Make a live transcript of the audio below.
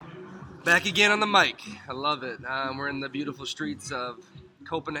Back again on the mic. I love it. We're in the beautiful streets of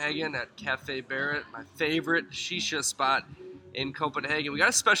Copenhagen at Cafe Beruit, my favorite shisha spot in Copenhagen. We got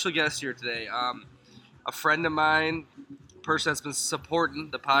a special guest here today. A friend of mine, a person that's been supporting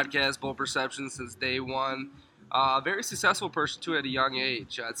the podcast, Bold Perception, since day one. A very successful person, too, at a young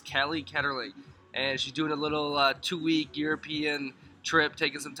age. It's Callie Ketterling. And she's doing a little 2-week European trip,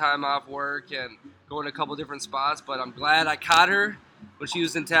 taking some time off work and going to a couple different spots. But I'm glad I caught her when she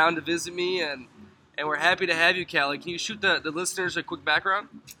was in town to visit me, and we're happy to have you, Callie. Can you shoot the listeners a quick background?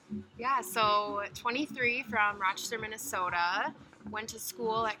 Yeah, so 23 from Rochester, Minnesota. Went to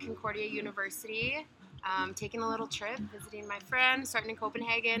school at Concordia University. Taking a little trip, visiting my friend, starting in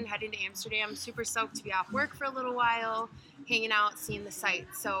Copenhagen, heading to Amsterdam. Super stoked to be off work for a little while, hanging out, seeing the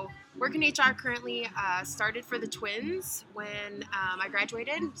sights. So working HR currently, started for the twins when I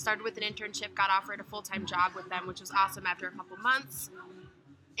graduated. Started with an internship, got offered a full-time job with them, which was awesome after a couple months.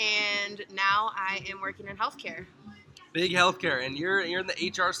 And now I am working in healthcare. Big healthcare, and you're in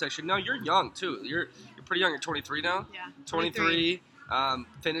the HR section. No, you're young too. You're pretty young. You're 23 now. Yeah, 23.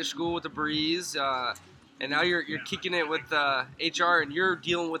 Finished school with a breeze, and now you're kicking it with HR, and you're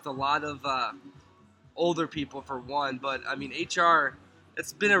dealing with a lot of older people for one. But I mean, HR,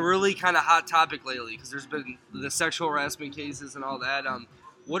 it's been a really kind of hot topic lately because there's been the sexual harassment cases and all that.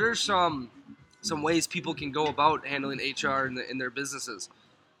 What are some ways people can go about handling HR in their businesses?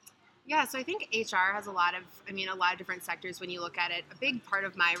 Yeah, so I think HR has a lot of different sectors when you look at it. A big part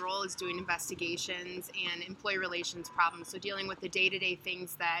of my role is doing investigations and employee relations problems, so dealing with the day-to-day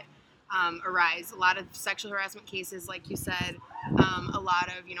things that arise. A lot of sexual harassment cases, like you said, a lot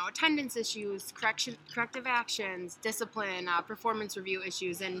of, attendance issues, corrective actions, discipline, performance review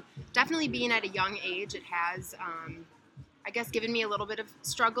issues, and definitely being at a young age, it has, I guess, given me a little bit of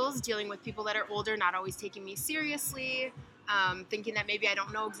struggles dealing with people that are older, not always taking me seriously, thinking that maybe I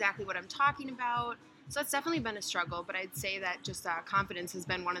don't know exactly what I'm talking about. So it's definitely been a struggle, but I'd say that just confidence has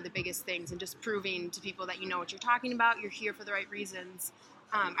been one of the biggest things, and just proving to people that you know what you're talking about, you're here for the right reasons.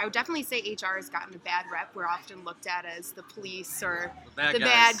 I would definitely say HR has gotten a bad rep. We're often looked at as the police or the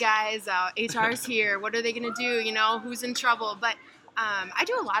bad guys. HR's here. What are they going to do? Who's in trouble? But I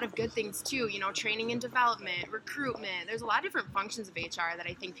do a lot of good things too, training and development, recruitment. There's a lot of different functions of HR that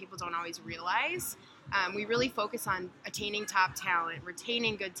I think people don't always realize. We really focus on attaining top talent,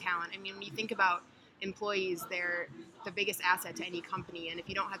 retaining good talent. I mean, when you think about employees, they're the biggest asset to any company. And if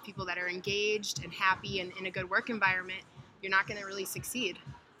you don't have people that are engaged and happy and in a good work environment, you're not going to really succeed.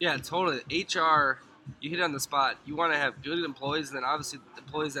 Yeah, totally. HR, you hit it on the spot. You want to have good employees, and then obviously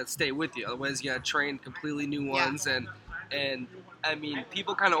employees that stay with you. Otherwise, you got to train completely new ones. Yeah. And I mean,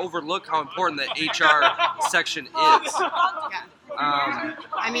 people kind of overlook how important the HR section is. Yeah.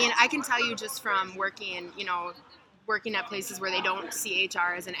 I mean, I can tell you just from working at places where they don't see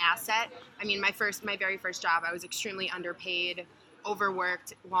HR as an asset. I mean, my very first job, I was extremely underpaid,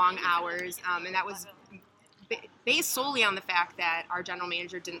 overworked, long hours, and that was based solely on the fact that our general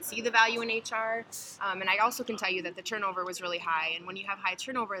manager didn't see the value in HR. And I also can tell you that the turnover was really high. And when you have high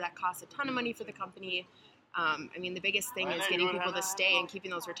turnover, that costs a ton of money for the company. I mean, the biggest thing is getting people to stay and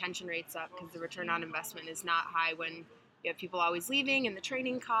keeping those retention rates up, because the return on investment is not high when you have people always leaving, and the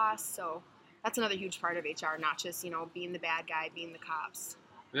training costs. So that's another huge part of HR, not just, being the bad guy, being the cops.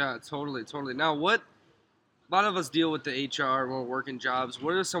 Yeah, totally. Now, a lot of us deal with the HR when we're working jobs.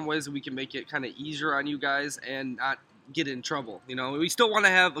 What are some ways that we can make it kind of easier on you guys and not get in trouble? We still want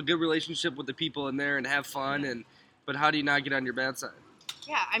to have a good relationship with the people in there and have fun, but how do you not get on your bad side?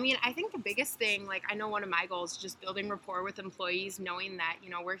 Yeah, I mean, I think the biggest thing, I know one of my goals is just building rapport with employees, knowing that,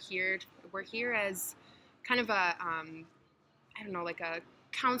 we're here as kind of a, a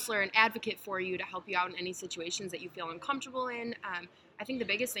counselor and advocate for you to help you out in any situations that you feel uncomfortable in. I think the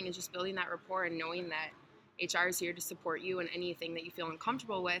biggest thing is just building that rapport and knowing that HR is here to support you in anything that you feel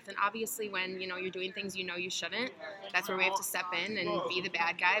uncomfortable with. And obviously when, you're doing things you shouldn't, that's where we have to step in and be the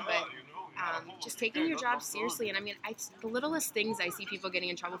bad guy. But just taking your job seriously. And I mean, the littlest things I see people getting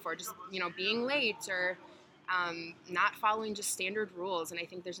in trouble for, just, being late or not following just standard rules. And I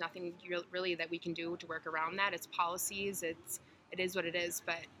think there's nothing really that we can do to work around that. It's policies. It is what it is,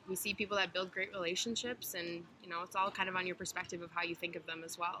 but we see people that build great relationships, and it's all kind of on your perspective of how you think of them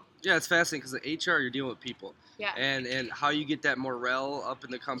as well. Yeah, it's fascinating because the HR, you're dealing with people. Yeah. And how you get that morale up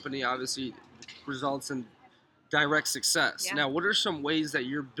in the company obviously results in direct success. Yeah. Now, what are some ways that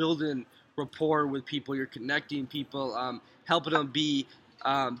you're building rapport with people, you're connecting people, helping them be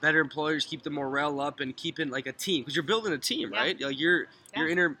better employers, keep the morale up, and keeping like a team? Because you're building a team, right? Like you're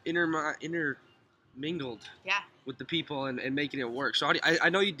intermingled. Yeah. with the people and making it work. So I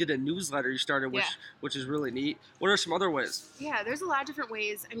know you did a newsletter you started, which is really neat. What are some other ways? Yeah, there's a lot of different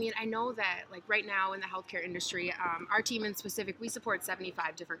ways. I mean, I know that like right now in the healthcare industry, our team in specific, we support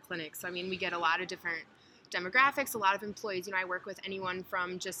 75 different clinics. So, I mean, we get a lot of different demographics, a lot of employees. You know, I work with anyone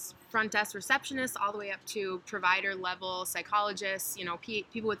from just front desk receptionists all the way up to provider level psychologists, you know,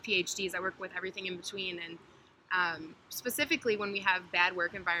 people with PhDs. I work with everything in between. And specifically when we have bad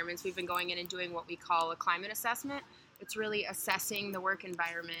work environments, we've been going in and doing what we call a climate assessment. It's really assessing the work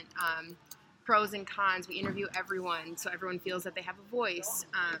environment, pros and cons. We interview everyone so everyone feels that they have a voice.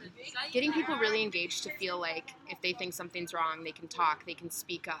 Getting people really engaged to feel like if they think something's wrong, they can talk, they can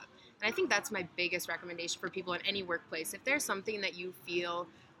speak up. And I think that's my biggest recommendation for people in any workplace. If there's something that you feel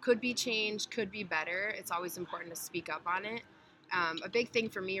could be changed, could be better, it's always important to speak up on it. A big thing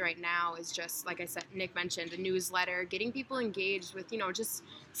for me right now is just, like I said, Nick mentioned, a newsletter, getting people engaged with, you know, just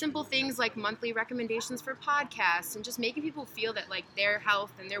simple things like monthly recommendations for podcasts and just making people feel that, like, their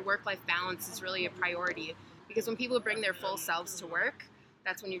health and their work-life balance is really a priority. Because when people bring their full selves to work,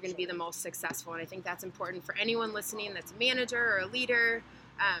 that's when you're going to be the most successful. And I think that's important for anyone listening that's a manager or a leader,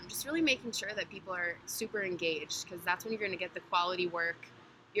 just really making sure that people are super engaged, because that's when you're going to get the quality work.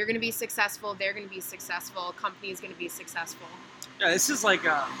 You're going to be successful, they're going to be successful, company's going to be successful. Yeah, this is like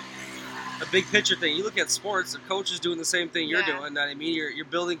a big picture thing. You look at sports, the coach is doing the same thing you're doing. I mean, you're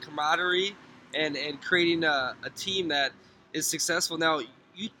building camaraderie and creating a team that is successful. Now,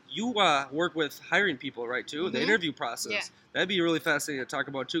 you work with hiring people, right, too? Mm-hmm. The interview process. Yeah. That'd be really fascinating to talk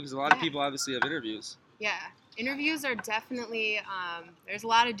about, too, because a lot of people obviously have interviews. Yeah. Interviews are definitely, there's a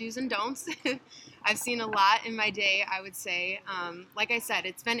lot of do's and don'ts. I've seen a lot in my day, I would say. Like I said,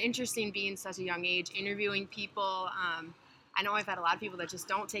 it's been interesting being such a young age, interviewing people. I know I've had a lot of people that just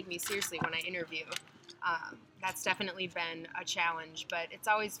don't take me seriously when I interview. That's definitely been a challenge, but it's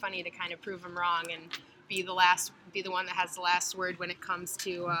always funny to kind of prove them wrong and be the one that has the last word when it comes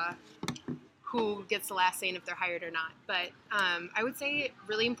to who gets the last say and if they're hired or not. But I would say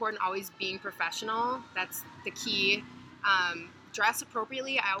really important, always being professional. That's the key. Dress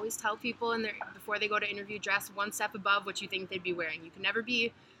appropriately. I always tell people before they go to interview, dress one step above what you think they'd be wearing. You can never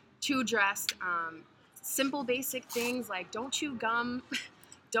be too dressed. Simple, basic things like don't chew gum,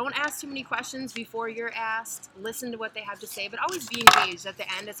 don't ask too many questions before you're asked, listen to what they have to say, but always be engaged. At the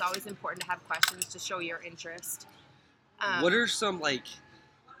end, it's always important to have questions to show your interest. What are some, like,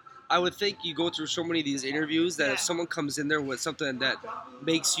 I would think you go through so many of these interviews that if someone comes in there with something that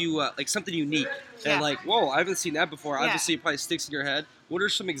makes you, like something unique, and like, whoa, I haven't seen that before, obviously it probably sticks in your head. What are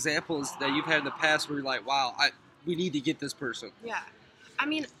some examples that you've had in the past where you're like, wow, we need to get this person? Yeah. I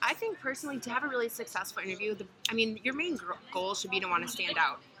mean, I think personally to have a really successful interview, your main goal should be to want to stand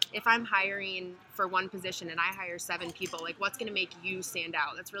out. If I'm hiring for one position and I hire 7 people, like what's going to make you stand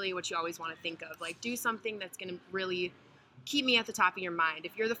out? That's really what you always want to think of. Like do something that's going to really keep me at the top of your mind.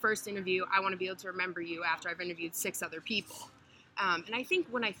 If you're the first interview, I want to be able to remember you after I've interviewed 6 other people. And I think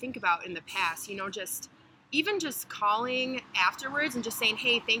when I think about in the past, you know, just calling afterwards and just saying,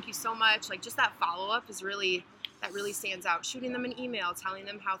 hey, thank you so much. Like just that follow-up is really stands out. Shooting them an email, telling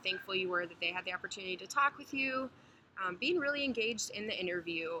them how thankful you were that they had the opportunity to talk with you, being really engaged in the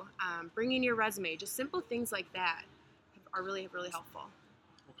interview, bringing your resume, just simple things like that are really, really helpful.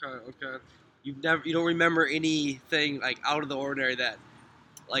 Okay. You don't remember anything like out of the ordinary that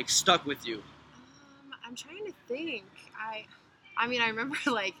like stuck with you? I'm trying to think. I mean, I remember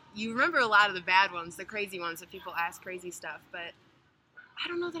you remember a lot of the bad ones, the crazy ones that people ask crazy stuff, but I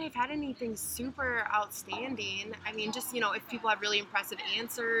don't know that I've had anything super outstanding. I mean, just, you know, if people have really impressive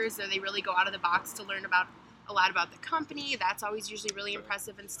answers or they really go out of the box to learn a lot about the company, that's always usually really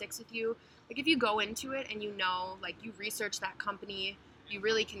impressive and sticks with you. Like if you go into it and you know, like you research that company, you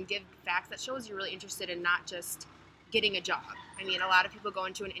really can give facts that shows you're really interested in not just getting a job. I mean, a lot of people go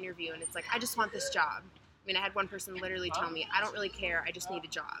into an interview and it's like, I just want this job. I mean, I had one person literally tell me, I don't really care, I just need a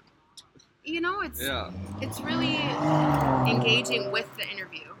job. You know, it's really engaging with the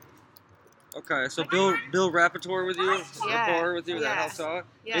interview. Okay, so build rapport with you, that helps out.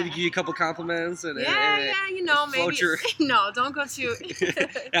 Yeah. Maybe give you a couple compliments and you know, maybe no, don't go too.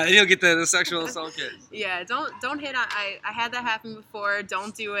 Yeah, you'll get the sexual assault case. Yeah, don't hit on. I had that happen before.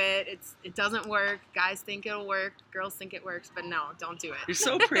 Don't do it. It doesn't work. Guys think it'll work. Girls think it works, but no, don't do it. You're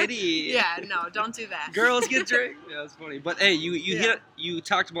so pretty. Yeah, no, don't do that. Girls get drink. Yeah, that's funny. But hey, you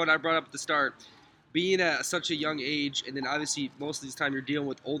talked about. I brought up at the start. Being at such a young age, and then obviously most of this time you're dealing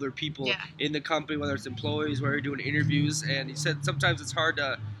with older people in the company, whether it's employees, where you're doing interviews, and you said sometimes it's hard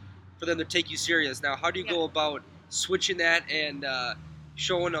for them to take you serious. Now, how do you go about switching that and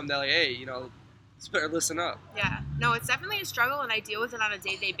showing them that, like, hey, you know, it's better listen up? Yeah, no, it's definitely a struggle, and I deal with it on a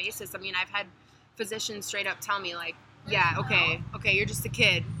day-to-day basis. I mean, I've had physicians straight up tell me, like, yeah, okay, you're just a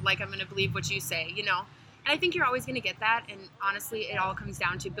kid. Like, I'm going to believe what you say, you know? And I think you're always going to get that. And honestly, it all comes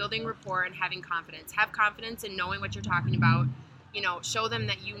down to building rapport and having confidence. Have confidence in knowing what you're talking about. You know, show them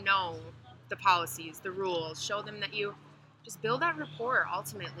that you know the policies, the rules. Show them that you just build that rapport.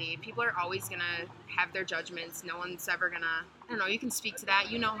 Ultimately, people are always going to have their judgments. No one's ever going to, I don't know, you can speak to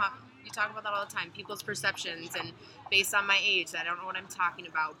that. You know how you talk about that all the time, people's perceptions. And based on my age, I don't know what I'm talking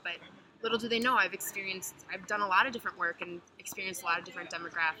about. But little do they know, I've done a lot of different work and experienced a lot of different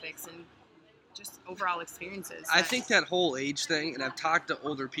demographics and just overall experiences. I think that whole age thing, and I've talked to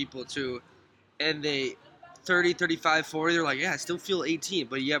older people too, and they 30, 35, 40, they're like, yeah, I still feel 18,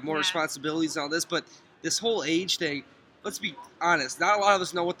 but you have more responsibilities and all this. But this whole age thing, let's be honest, not a lot of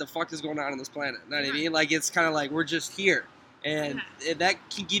us know what the fuck is going on this planet. You know what I mean? Like, it's kind of like we're just here. And that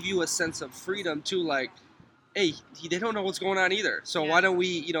can give you a sense of freedom too, like, hey, they don't know what's going on either. So why don't we,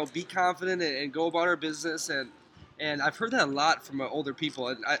 you know, be confident and go about our business? And I've heard that a lot from older people.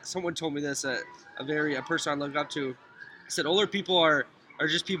 And someone told me this, a person I look up to, said older people are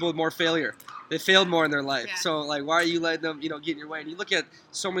just people with more failure. They failed more in their life. Yeah. So, like, why are you letting them, you know, get in your way? And you look at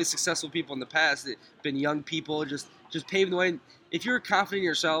so many successful people in the past, they've been young people, just paving the way. If you're confident in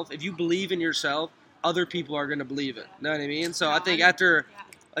yourself, if you believe in yourself, other people are going to believe it. You know what I mean? So I think after,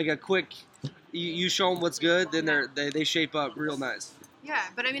 like, a quick, you show them what's good, then they shape up real nice. Yeah,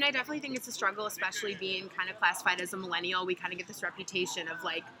 but I mean, I definitely think it's a struggle, especially being kind of classified as a millennial. We kind of get this reputation of,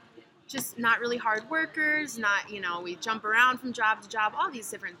 like, just not really hard workers, not, you know, we jump around from job to job, all these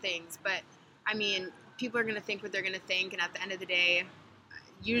different things. But, I mean, people are going to think what they're going to think, and at the end of the day,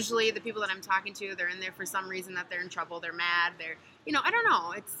 usually the people that I'm talking to, they're in there for some reason that they're in trouble, they're mad, they're, you know, I don't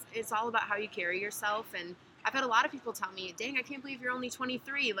know. It's all about how you carry yourself, and I've had a lot of people tell me, dang, I can't believe you're only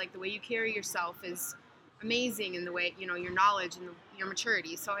 23. Like, the way you carry yourself is amazing, in the way, you know, your knowledge and your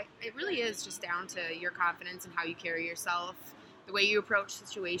maturity. So it really is just down to your confidence and how you carry yourself, the way you approach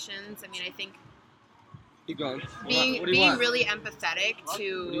situations. I mean, I think keep going. Being really empathetic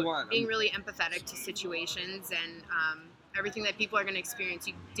to situations and everything that people are going to experience.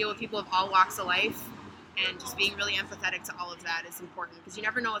 You deal with people of all walks of life, and just being really empathetic to all of that is important, because you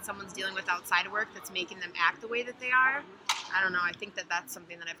never know what someone's dealing with outside of work that's making them act the way that they are. I don't know. I think that's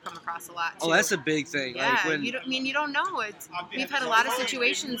something that I've come across a lot too. Oh, that's a big thing. Yeah, like you don't know. We've had a lot of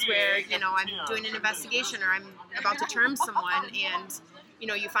situations where, you know, I'm doing an investigation or I'm about to term someone, and, you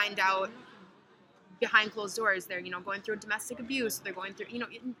know, you find out behind closed doors they're, you know, going through domestic abuse. They're going through, you know,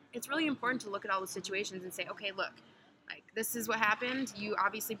 it's really important to look at all the situations and say, okay, look, like, this is what happened. You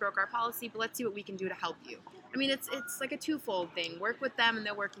obviously broke our policy, but let's see what we can do to help you. I mean, it's like a twofold thing. Work with them, and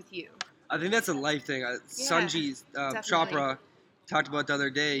they'll work with you. I think that's a life thing. Sanjay Chopra talked about the other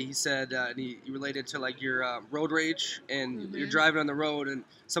day. He said, and he related to, like, your road rage, and you're driving on the road and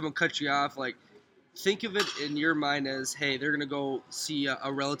someone cuts you off. Like, think of it in your mind as, hey, they're going to go see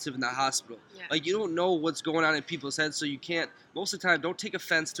a relative in the hospital. Yeah. Like, you don't know what's going on in people's heads, so you can't, most of the time, don't take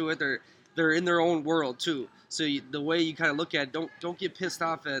offense to it. They're in their own world too. So the way you kind of look at it, don't get pissed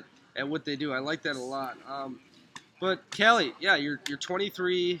off at what they do. I like that a lot. But Callie, yeah, you're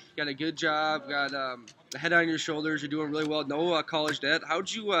 23, got a good job, got a head on your shoulders, you're doing really well, no college debt.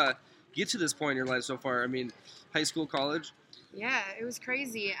 How'd you get to this point in your life so far? I mean, high school, college? Yeah, it was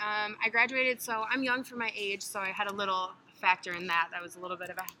crazy. I graduated, so I'm young for my age, so I had a little factor in that. That was a little bit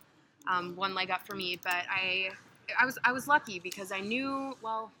of a one leg up for me, but I was lucky because I knew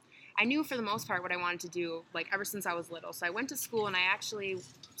for the most part what I wanted to do, like, ever since I was little. So I went to school, and I actually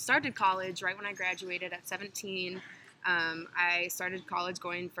started college right when I graduated at 17. I started college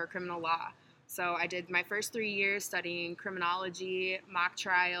going for criminal law. So I did my first 3 years studying criminology, mock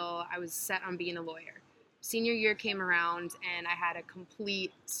trial. I was set on being a lawyer. Senior year came around, and I had a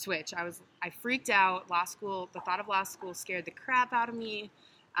complete switch. I freaked out. Law school, the thought of law school scared the crap out of me.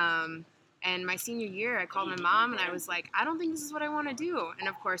 And my senior year, I called my mom, and I was like, I don't think this is what I want to do. And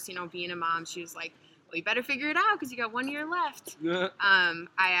of course, you know, being a mom, she was like, well, you better figure it out because you got 1 year left. Yeah. I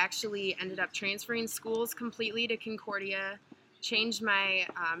actually ended up transferring schools completely to Concordia, changed my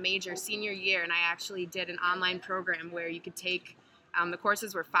major senior year, and I actually did an online program where you could take, the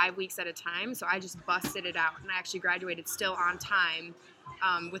courses were 5 weeks at a time, so I just busted it out, and I actually graduated still on time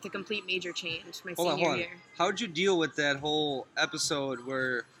with a complete major change my senior year. How'd you deal with that whole episode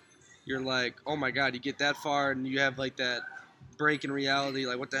where you're like, oh my God, you get that far and you have, like, that break in reality,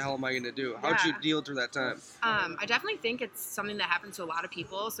 like, what the hell am I going to do? How'd you deal through that time? I definitely think it's something that happens to a lot of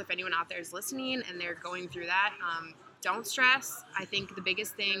people. So if anyone out there is listening and they're going through that, don't stress. I think the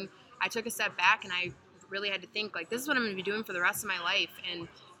biggest thing, I took a step back and I really had to think, like, this is what I'm going to be doing for the rest of my life. And,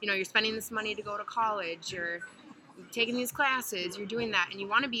 you know, you're spending this money to go to college. You're taking these classes, you're doing that, and you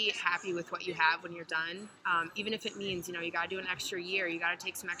want to be happy with what you have when you're done. Even if it means, you got to do an extra year, you got to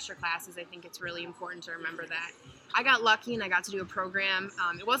take some extra classes. I think it's really important to remember that. I got lucky and I got to do a program.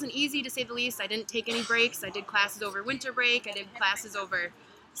 It wasn't easy, to say the least. I didn't take any breaks. I did classes over winter break. I did classes over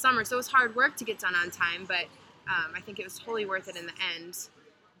summer. So it was hard work to get done on time, but I think it was totally worth it in the end,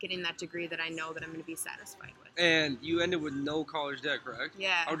 getting that degree that I know that I'm going to be satisfied with. And you ended with no college debt, correct?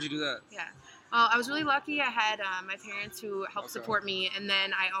 Yeah. How did you do that? Yeah. Well, I was really lucky. I had my parents who helped support me, and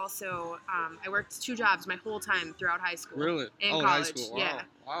then I also I worked 2 jobs my whole time throughout high school. Really? And college. High school. Wow. Yeah.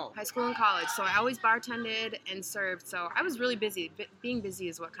 Wow. High school and college. So I always bartended and served. So I was really busy. Being busy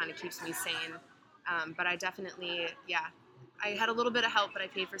is what kind of keeps me sane. But I definitely, I had a little bit of help, but I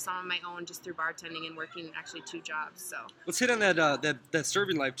paid for some of my own just through bartending and working actually 2 jobs. So let's hit on that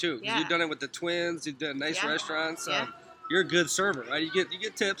serving life too. Yeah. You've done it with the twins. You've done nice restaurants. Yeah. You're a good server, right? You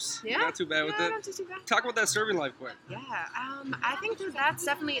get tips. Yeah. Not too bad with it. Not too bad. Talk about that serving life quick. Yeah. I think that's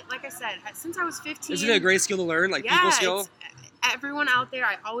definitely, like I said, since I was 15. Isn't it a great skill to learn, like people skill? Everyone out there,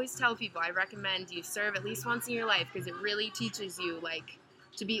 I always tell people, I recommend you serve at least once in your life, because it really teaches you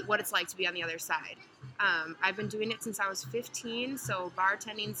to be what it's like to be on the other side. I've been doing it since I was 15, so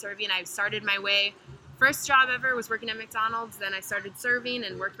bartending, serving, I've started my way. First job ever was working at McDonald's, then I started serving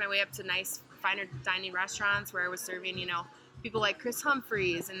and worked my way up to nice, finer dining restaurants where I was serving, people like Chris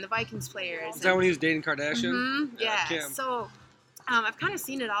Humphreys and the Vikings players. Is that when he was dating Kardashian? Mm-hmm, yeah. Kim. So I've kind of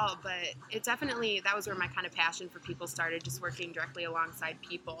seen it all, but it definitely, that was where my kind of passion for people started, just working directly alongside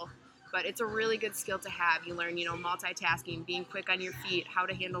people. But it's a really good skill to have. You learn, multitasking, being quick on your feet, how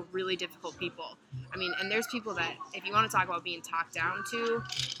to handle really difficult people. I mean, and there's people that, if you want to talk about being talked down to,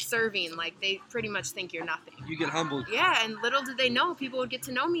 serving, they pretty much think you're nothing. You get humbled. Yeah, and little did they know, people would get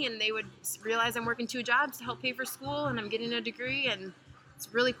to know me and they would realize I'm working 2 jobs to help pay for school and I'm getting a degree, and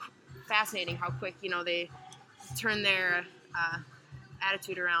it's really fascinating how quick, they turn their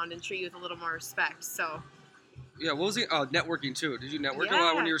attitude around and treat you with a little more respect. So yeah, what was it? Oh, networking too. Did you network a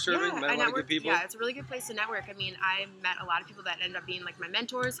lot when you were serving? Met a lot of good people? Yeah, it's a really good place to network. I mean, I met a lot of people that ended up being my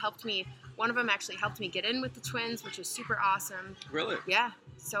mentors, helped me. One of them actually helped me get in with the twins, which was super awesome. Really? Yeah.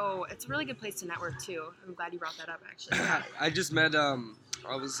 So it's a really good place to network too. I'm glad you brought that up, actually. I just met, I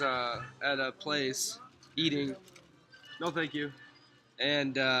was at a place eating. No, thank you.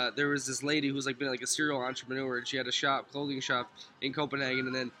 And there was this lady who was been a serial entrepreneur, and she had a clothing shop in Copenhagen,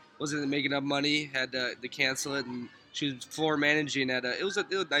 and then wasn't making enough money, had to cancel it, and she was floor managing at it was a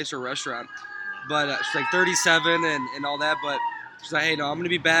nicer restaurant, but she's 37 and all that, but she's like, hey, no, I'm going to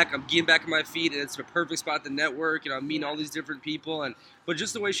be back, I'm getting back on my feet, and it's a perfect spot to network, I'm meeting all these different people, but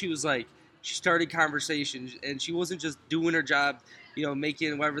just the way she was she started conversations, and she wasn't just doing her job,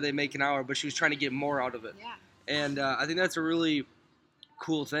 making whatever they make an hour, but she was trying to get more out of it. Yeah. And I think that's a really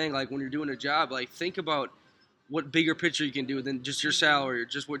cool thing, when you're doing a job, think about what bigger picture you can do than just your salary or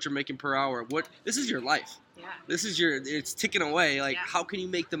just what you're making per hour. This is your life. Yeah. This is it's ticking away. How can you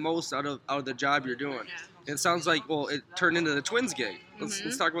make the most out of the job you're doing? Yeah. And it sounds like, it turned into the Twins gig.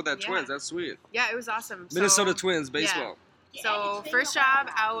 Let's talk about that Twins. That's sweet. Yeah, it was awesome. Minnesota Twins baseball. Yeah. So first job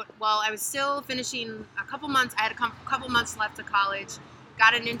out, I was still finishing a couple months. I had a couple months left of college.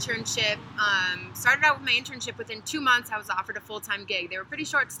 Got an internship. Started out with my internship. Within 2 months, I was offered a full-time gig. They were pretty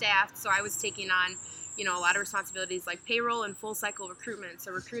short-staffed, so I was taking on a lot of responsibilities like payroll and full cycle recruitment.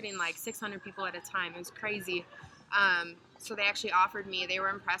 So recruiting 600 people at a time. It was crazy. So they actually offered me, they were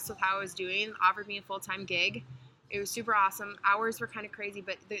impressed with how I was doing, offered me a full-time gig. It was super awesome. Hours were kind of crazy,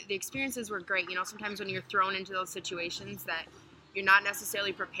 but the experiences were great. Sometimes when you're thrown into those situations that you're not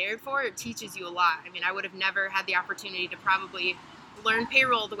necessarily prepared for, it teaches you a lot. I mean, I would have never had the opportunity to probably learn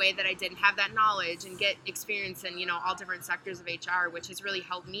payroll the way that I did and have that knowledge and get experience in, all different sectors of HR, which has really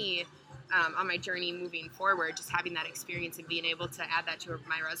helped me on my journey moving forward, just having that experience and being able to add that to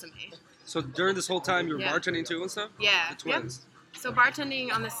my resume. So during this whole time, you were bartending too and stuff? Yeah. The Twins. Yep. So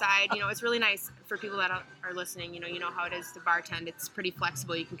bartending on the side, it's really nice for people that are listening. You know how it is to bartend. It's pretty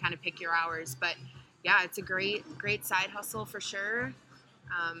flexible. You can kind of pick your hours. But, yeah, it's a great side hustle for sure.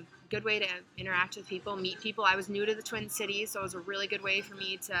 Good way to interact with people, meet people. I was new to the Twin Cities, so it was a really good way for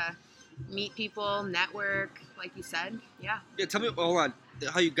me to meet people, network, like you said. Yeah. Yeah, tell me, hold on,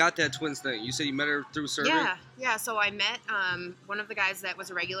 how you got that Twins thing. You said you met her through serving? Yeah. So I met one of the guys that was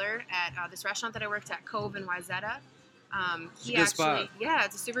a regular at this restaurant that I worked at, Cove in Wayzata. It's a good spot. Yeah,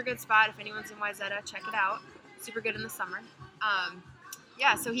 it's a super good spot. If anyone's in Wayzata, check it out. Super good in the summer.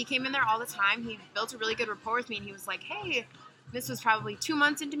 So he came in there all the time. He built a really good rapport with me, and he was like, hey, this was probably 2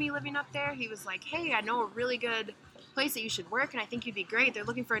 months into me living up there. He was like, hey, I know a really good place that you should work, and I think you'd be great. They're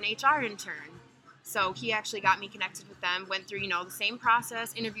looking for an HR intern. So he actually got me connected with them, went through, the same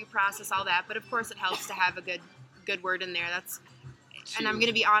process, interview process, all that. But, of course, it helps to have a good good word in there. It's And I'm huge.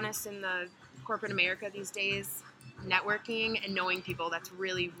 going to be honest, in the corporate America these days, networking and knowing people, that's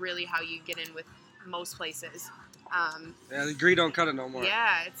really, really how you get in with most places. Yeah, the greed don't cut it no more.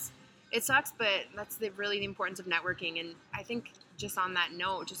 Yeah, it sucks, but that's really the importance of networking. And I think just on that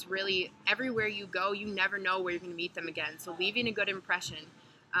note, just really everywhere you go, you never know where you're going to meet them again. So leaving a good impression.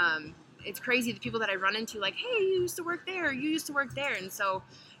 It's crazy the people that I run into, like, hey, you used to work there, you used to work there. And so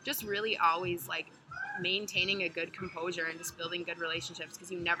just really always like maintaining a good composure and just building good relationships,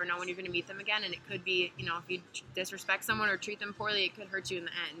 because you never know when you're going to meet them again. And it could be, you know, if you disrespect someone or treat them poorly, it could hurt you in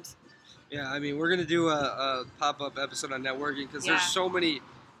the end. Yeah, I mean, we're going to do a pop-up episode on networking because there's so many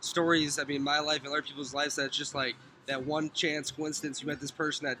stories, I mean, my life and other people's lives that's just like that one chance coincidence you met this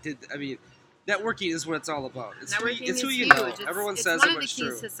person that did, I mean, networking is what it's all about. Networking it's who is you huge. know. Everyone says it's one it, of but the it's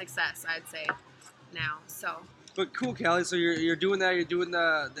keys true. to success, I'd say, now. So. But cool, Callie. So you're doing that. You're doing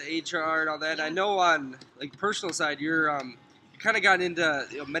the HR and all that. Yeah. I know on like the personal side, you kind of got into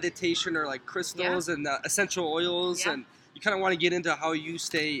meditation or like crystals and essential oils, and you kind of want to get into how you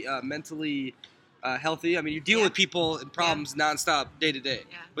stay mentally healthy. I mean, you deal with people and problems nonstop, day to day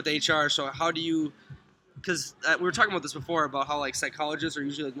with HR. So how do you? Because we were talking about this before about how like psychologists are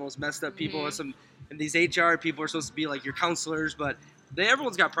usually like, the most messed up people, and these HR people are supposed to be like your counselors, but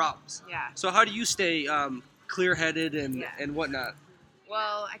everyone's got problems. Yeah. So how do you stay clear-headed and whatnot?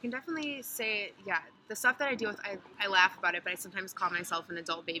 Well, I can definitely say, the stuff that I deal with, I laugh about it, but I sometimes call myself an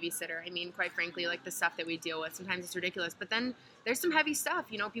adult babysitter. I mean, quite frankly, like the stuff that we deal with, sometimes it's ridiculous. But then there's some heavy stuff,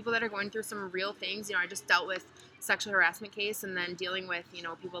 you know, people that are going through some real things. You know, I just dealt with sexual harassment case, and then dealing with, you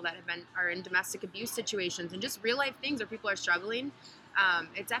know, people that are in domestic abuse situations and just real life things where people are struggling.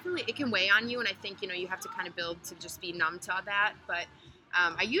 It can weigh on you, and I think, you know, you have to kind of build to just be numb to all that. But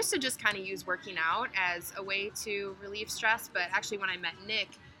I used to just kind of use working out as a way to relieve stress, but actually when I met Nick,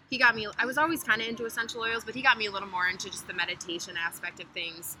 he got me, I was always kind of into essential oils, but he got me a little more into just the meditation aspect of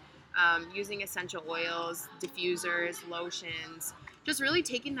things, using essential oils, diffusers, lotions, just really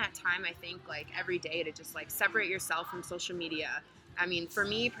taking that time, I think, like every day to just like separate yourself from social media. I mean, for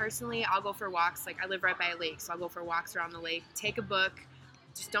me personally, I'll go for walks. Like I live right by a lake, so I'll go for walks around the lake, take a book,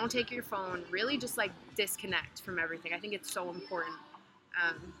 just don't take your phone, really just like disconnect from everything. I think it's so important.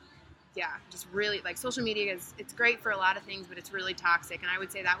 Just really like social media it's great for a lot of things, but it's really toxic. And I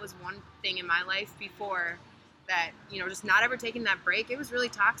would say that was one thing in my life before that, you know, just not ever taking that break. It was really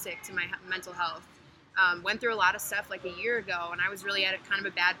toxic to my mental health. Went through a lot of stuff like a year ago, and I was really at kind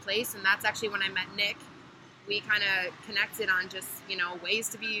of a bad place. And that's actually when I met Nick. We kind of connected on just, you know, ways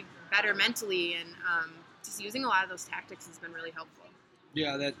to be better mentally, and just using a lot of those tactics has been really helpful.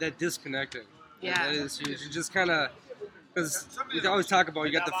 Yeah, that disconnecting. Yeah. That is huge. You just kind of, because we always talk about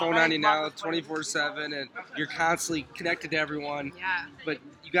you got the phone on you now 24/7, and you're constantly connected to everyone. Yeah. But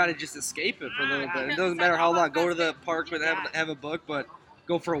you got to just escape it for a little bit. It doesn't matter how long. Go to the park and have a book, but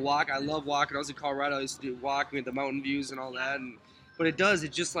go for a walk. I love walking. I was in Colorado. I used to do walking with the mountain views and all that. But it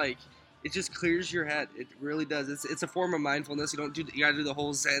just clears your head. It really does. It's a form of mindfulness. You got to do the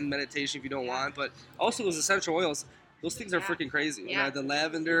whole Zen meditation if you don't want. But also those essential oils. Those things are freaking crazy. Yeah. The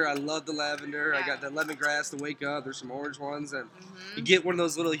lavender, I love the lavender. Yeah. I got the lemongrass to wake up. There's some orange ones, and you get one of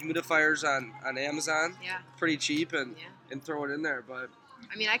those little humidifiers on Amazon. Yeah. Pretty cheap, and throw it in there. But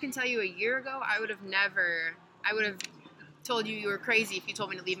I mean, I can tell you, a year ago, I would have told you were crazy if you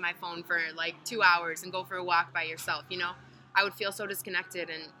told me to leave my phone for like 2 hours and go for a walk by yourself. You know, I would feel so disconnected.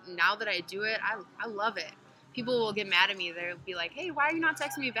 And now that I do it, I love it. People will get mad at me. They'll be like, "Hey, why are you not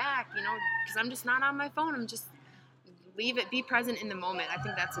texting me back?" You know, because I'm just not on my phone. I'm just leave it, be present in the moment. I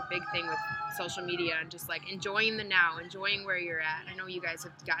think that's a big thing with social media, and just like enjoying the now, enjoying where you're at. I know you guys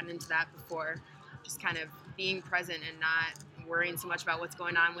have gotten into that before, just kind of being present and not worrying so much about what's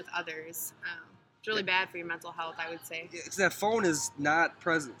going on with others. It's really bad for your mental health, I would say. Because that phone is not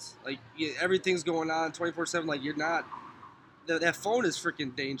presence. Like everything's going on 24/7. Like you're not. That phone is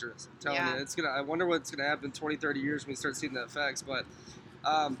freaking dangerous. I'm telling you, I wonder what's gonna happen in 20, 30 years when we start seeing the effects. But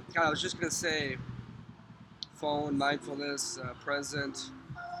God, I was just gonna say. Phone, mindfulness, present.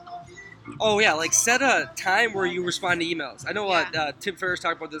 Oh yeah, like set a time where you respond to emails. I know Tim Ferriss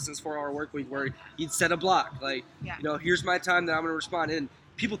talked about this in his 4-hour work week, where he'd set a block. Like, you know, here's my time that I'm going to respond. And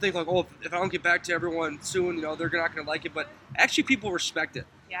people think like, oh, if I don't get back to everyone soon, you know, they're not going to like it. But actually, people respect it.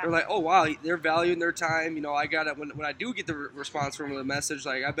 Yeah. They're like, oh wow, they're valuing their time. You know, I got it when I do get the response from the message.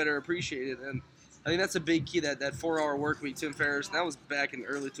 Like, I better appreciate it. And I think that's a big key. That 4-hour work week, Tim Ferriss. And that was back in the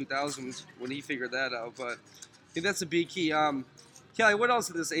early 2000s when he figured that out. But I think that's a big key. Kelly, what else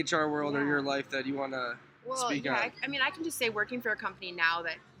in this HR world or your life that you want to speak on? I mean, I can just say working for a company now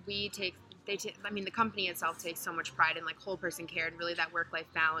that I mean, the company itself takes so much pride in like whole person care and really that work-life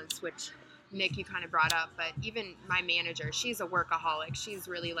balance, which Nick, you kind of brought up, but even my manager, she's a workaholic. She's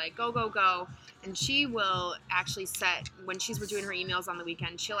really like, go, go, go. And she will actually when she's doing her emails on the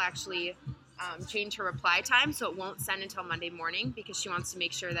weekend, she'll actually change her reply time so it won't send until Monday morning, because she wants to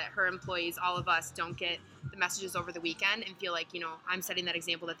make sure that her employees, all of us, don't get the messages over the weekend and feel like, I'm setting that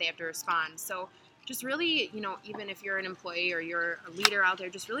example that they have to respond. So just really, even if you're an employee or you're a leader out there,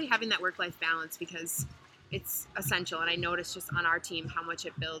 just really having that work-life balance, because it's essential. And I noticed just on our team how much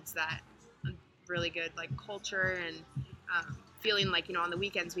it builds that really good like culture, and feeling like on the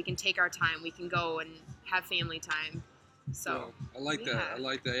weekends we can take our time, we can go and have family time. So I like that. I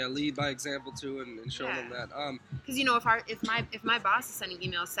like that. Yeah, lead by example too, and show them that. Because if my boss is sending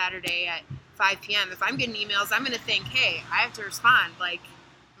emails Saturday at 5 p.m., if I'm getting emails, I'm gonna think, hey, I have to respond. Like,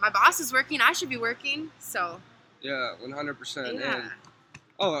 my boss is working, I should be working. So yeah, 100%. Yeah.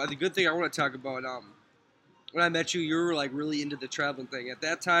 And the good thing I want to talk about, when I met you, you were like really into the traveling thing. At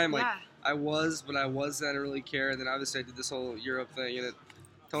that time, like I was, but I wasn't. I didn't really care. And then obviously I did this whole Europe thing, and it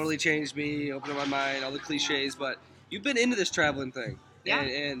totally changed me, opened up my mind, all the cliches. But you've been into this traveling thing. Yeah.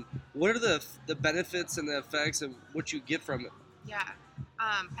 And what are the benefits and the effects and what you get from it? Yeah.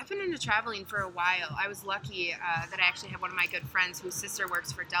 I've been into traveling for a while. I was lucky that I actually have one of my good friends whose sister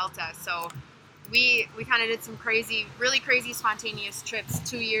works for Delta. So we kind of did some really crazy spontaneous trips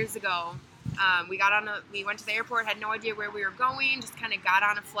 2 years ago. We went to the airport, had no idea where we were going, just kind of got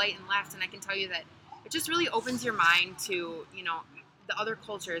on a flight and left. And I can tell you that it just really opens your mind to, the other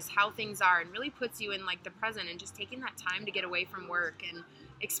cultures, how things are, and really puts you in like the present, and just taking that time to get away from work and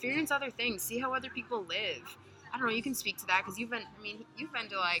experience other things, see how other people live. I don't know, you can speak to that because you've been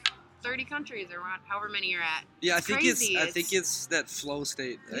to like 30 countries or however many you're at. Yeah, I think it's that flow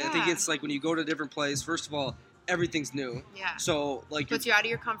state. Yeah. I think it's like when you go to a different place, first of all, everything's new. Yeah. So like puts you out of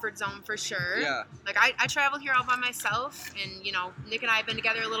your comfort zone for sure. Yeah. Like I travel here all by myself, and Nick and I have been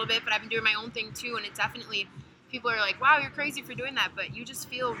together a little bit, but I've been doing my own thing too, and it definitely, people are like, wow, you're crazy for doing that, but you just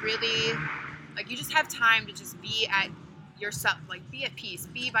feel really like you just have time to just be at yourself, like be at peace,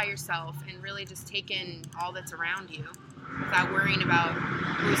 be by yourself, and really just take in all that's around you without worrying about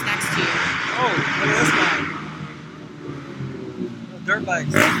who's next to you. Oh, look at this guy. Dirt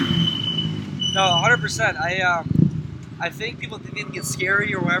bikes. No, 100%. I think people think it gets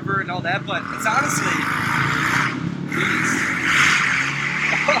scary or whatever and all that, but it's honestly,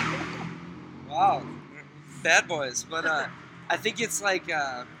 wow, bad boys. But I think it's like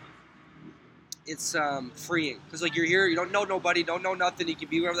it's freeing, because like you're here, you don't know nobody, don't know nothing. You can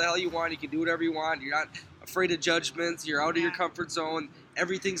be wherever the hell you want. You can do whatever you want. You're not afraid of judgments. You're out of your comfort zone.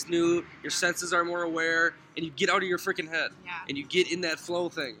 Everything's new. Your senses are more aware, and you get out of your freaking head, and you get in that flow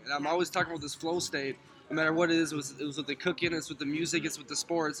thing. And I'm always talking about this flow state, no matter what it is. It was with the cooking, it's with the music, it's with the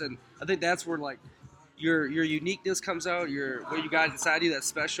sports, and I think that's where like your uniqueness comes out. What you got inside you that's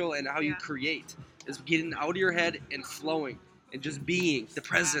special, and how you create is getting out of your head and flowing and just being the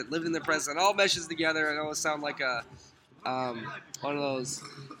present, living in the present. It all meshes together. I know it sounds like a one of those,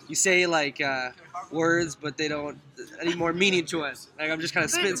 you say like words, but they don't any more meaning to it. Like I'm just kind of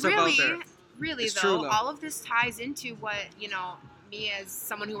spitting stuff out there. Really, it's though, true, all of this ties into what, me as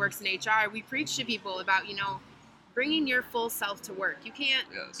someone who works in HR, we preach to people about, bringing your full self to work. You can't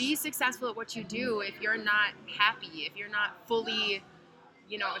be successful at what you do if you're not happy, if you're not fully,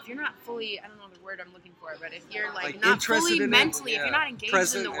 I don't know the word I'm looking for, but if you're like not fully mentally, if you're not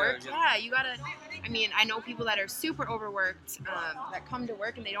engaged in the work, you gotta, I know people that are super overworked, that come to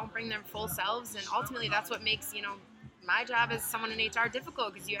work and they don't bring their full selves, and ultimately that's what makes, my job as someone in HR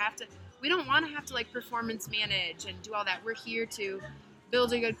difficult, because we don't want to have to like performance manage and do all that. We're here to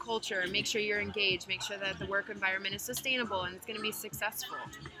build a good culture and make sure you're engaged, make sure that the work environment is sustainable and it's going to be successful.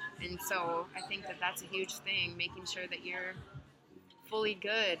 And so I think that that's a huge thing, making sure that you're fully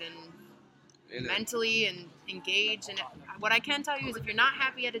good and mentally and engaged. And what I can tell you is if you're not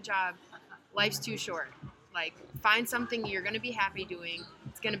happy at a job, life's too short. Like, find something you're going to be happy doing.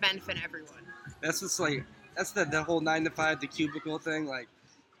 It's going to benefit everyone. That's just like, that's the whole 9 to 5, the cubicle thing. Like,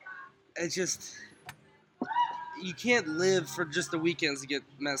 it's just, you can't live for just the weekends to get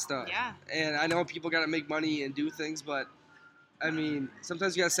messed up. Yeah. And I know people got to make money and do things, but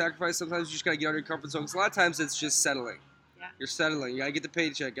sometimes you got to sacrifice. Sometimes you just got to get out of your comfort zone. Because a lot of times it's just settling. Yeah. You're settling. You got to get the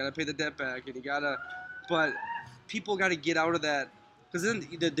paycheck. Got to pay the debt back. And but people got to get out of that. Because then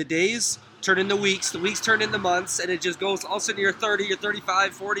the days turn into weeks. The weeks turn into months. And it just goes, all of a sudden you're 30, you're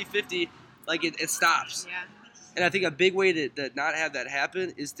 35, 40, 50. Like, it stops. Yeah. And I think a big way to not have that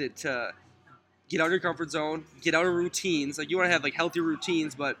happen is to get out of your comfort zone, get out of routines. Like, you want to have like healthy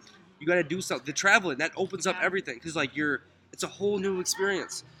routines, but you got to do something. The traveling, that opens up everything, because like it's a whole new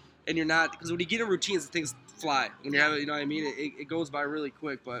experience. and you're not, because when you get in routines, things fly. When you have it, you know what I mean? It goes by really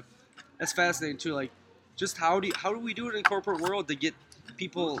quick, but that's fascinating too. Like, just how do we do it in corporate world to get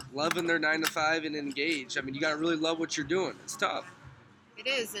people loving their 9 to 5 and engaged? I mean, you got to really love what you're doing. It's tough. It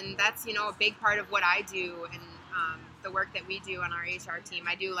is, and that's a big part of what I do and the work that we do on our HR team.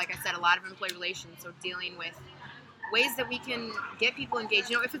 I do, like I said, a lot of employee relations, so dealing with ways that we can get people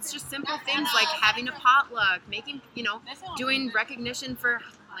engaged. If it's just simple things like having a potluck, making, doing recognition for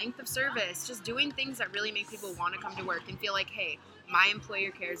length of service, just doing things that really make people want to come to work and feel like, hey, my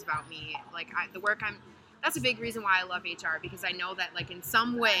employer cares about me. Like that's a big reason why I love HR, because I know that like in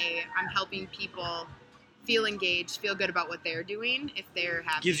some way I'm helping people feel engaged, feel good about what they're doing if they're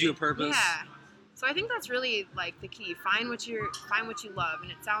happy. Gives you a purpose. Yeah. So I think that's really like the key. Find what you love, and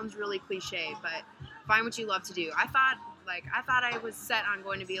it sounds really cliche, but find what you love to do. I thought I was set on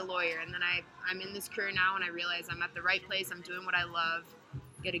going to be a lawyer, and then I'm in this career now, and I realize I'm at the right place. I'm doing what I love.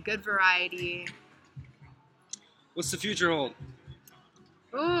 Get a good variety. What's the future hold?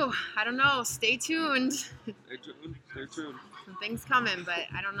 Oh, I don't know. Stay tuned. Stay tuned. Some things coming, but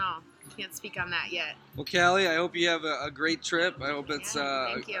I don't know. Can't speak on that yet. Well, Callie, I hope you have a great trip. I hope it's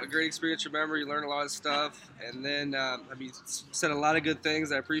thank you. a great experience. Remember, you learn a lot of stuff, and then you said a lot of good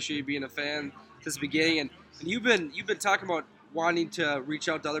things. I appreciate you being a fan since the beginning, and you've been talking about wanting to reach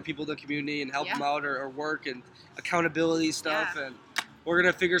out to other people in the community and help them out or work and accountability stuff, and we're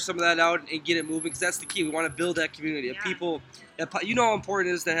gonna figure some of that out and get it moving, because that's the key. We want to build that community of people. You know how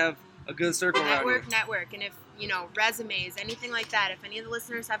important it is to have a good circle around you. Network, and if resumes, anything like that. If any of the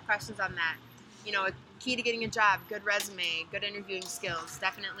listeners have questions on that, a key to getting a job, good resume, good interviewing skills.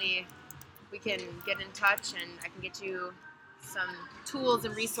 Definitely, we can get in touch, and I can get you some tools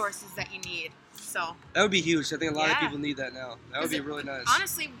and resources that you need. So that would be huge. I think a lot of people need that now. That would be really nice.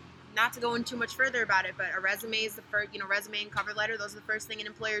 Honestly, not to go in too much further about it, but a resume is the first. Resume and cover letter. Those are the first thing an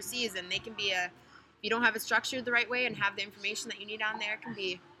employer sees, and they can be if you don't have it structured the right way and have the information that you need on there, it can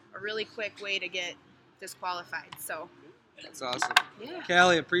be a really quick way to get disqualified. So that's awesome. Yeah.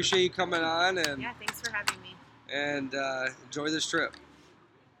 Callie, appreciate you coming on, and thanks for having me. And enjoy this trip.